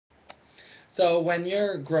So when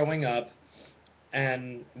you're growing up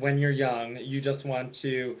and when you're young, you just want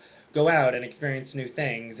to go out and experience new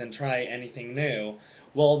things and try anything new.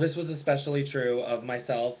 Well, this was especially true of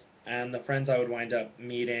myself and the friends I would wind up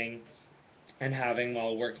meeting and having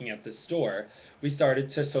while working at the store. We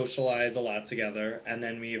started to socialize a lot together, and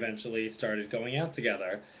then we eventually started going out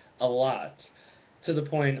together a lot, to the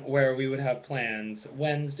point where we would have plans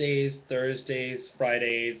Wednesdays, Thursdays,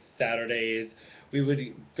 Fridays, Saturdays. We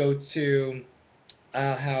would go to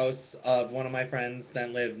a house of one of my friends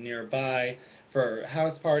that lived nearby for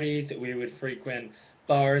house parties. We would frequent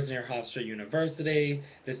bars near Hofstra University,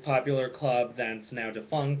 this popular club that's now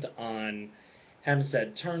defunct on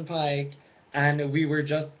Hempstead Turnpike, and we were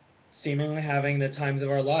just seemingly having the times of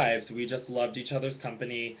our lives. We just loved each other's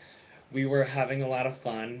company. We were having a lot of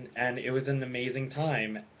fun, and it was an amazing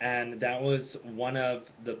time. And that was one of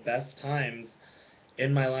the best times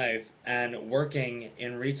in my life and working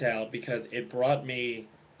in retail because it brought me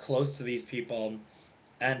close to these people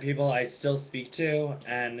and people I still speak to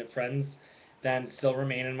and friends that still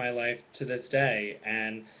remain in my life to this day.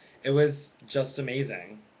 And it was just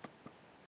amazing.